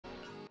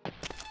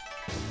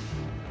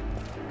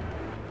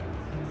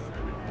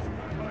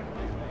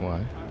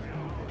What?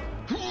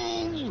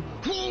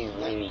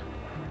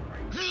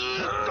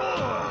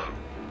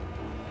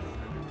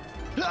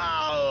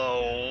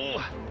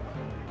 Ow!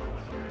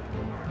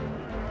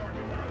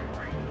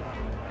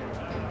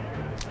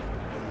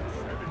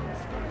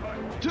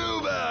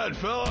 Too bad,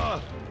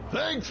 fella.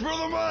 Thanks for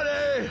the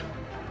money.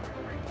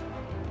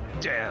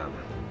 Damn.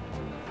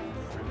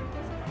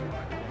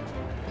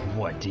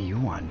 What do you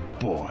want,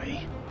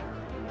 boy?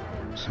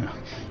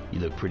 You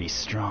look pretty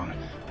strong.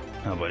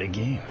 How about a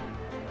game?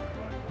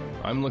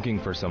 I'm looking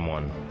for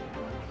someone.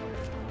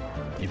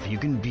 If you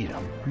can beat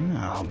him,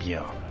 I'll help you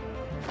out.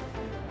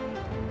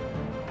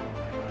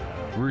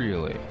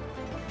 Really?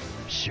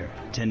 Sure,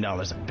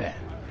 $10 a bet.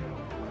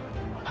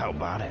 How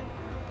about it?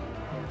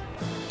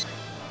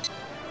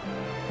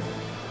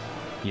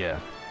 Yeah.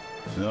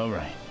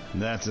 Alright,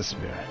 that's the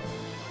spirit.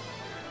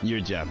 You're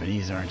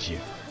Japanese, aren't you?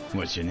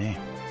 What's your name?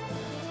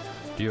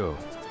 Ryo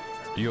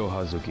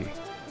Hazuki.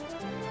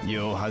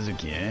 Yo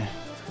Hazuki, eh?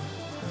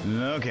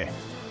 Okay,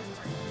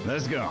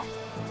 let's go.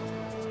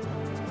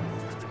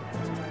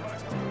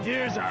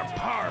 Here's our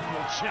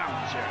powerful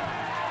challenger,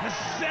 the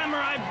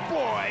samurai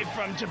boy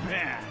from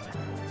Japan.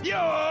 Yo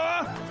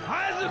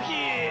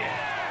Hazuki!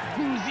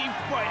 Who's he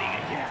fighting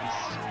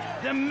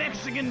against? The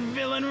Mexican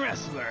villain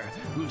wrestler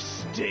who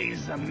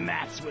stains the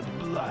mats with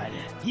blood.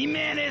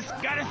 Jimenez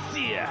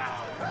Garcia.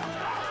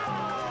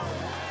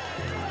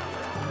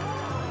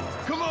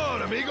 Come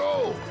on,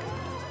 amigo.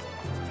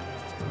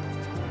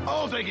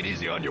 I'll take it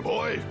easy on you,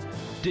 boy.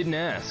 Didn't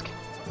ask.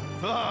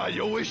 Ah,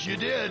 you wish you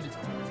did.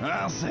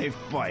 I'll say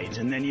fight,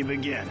 and then you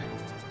begin.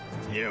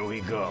 Here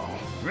we go.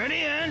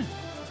 Ready, and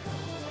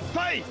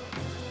fight!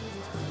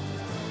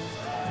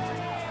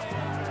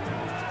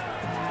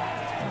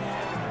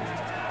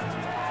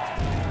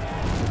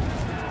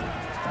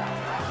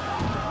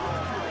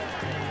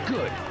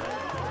 Good.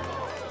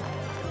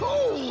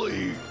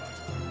 Holy!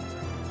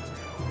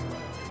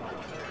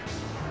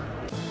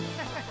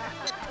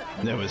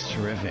 That was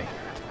terrific.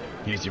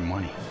 Here's your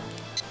money.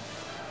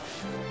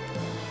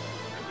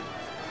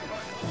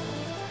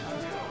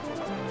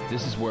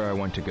 This is where I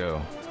want to go.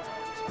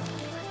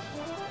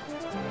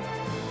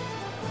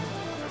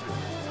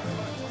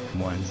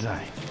 One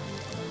side.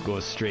 Go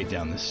straight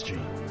down the street.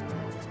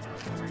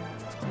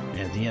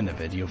 At the end of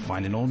it, you'll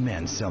find an old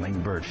man selling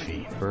bird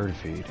feed. Bird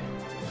feed.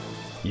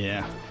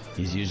 Yeah,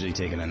 he's usually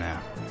taking a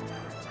nap.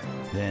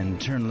 Then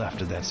turn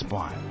left at that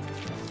spot.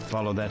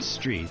 Follow that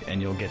street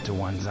and you'll get to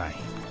Wanzai.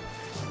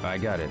 I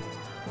got it.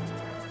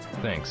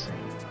 Thanks.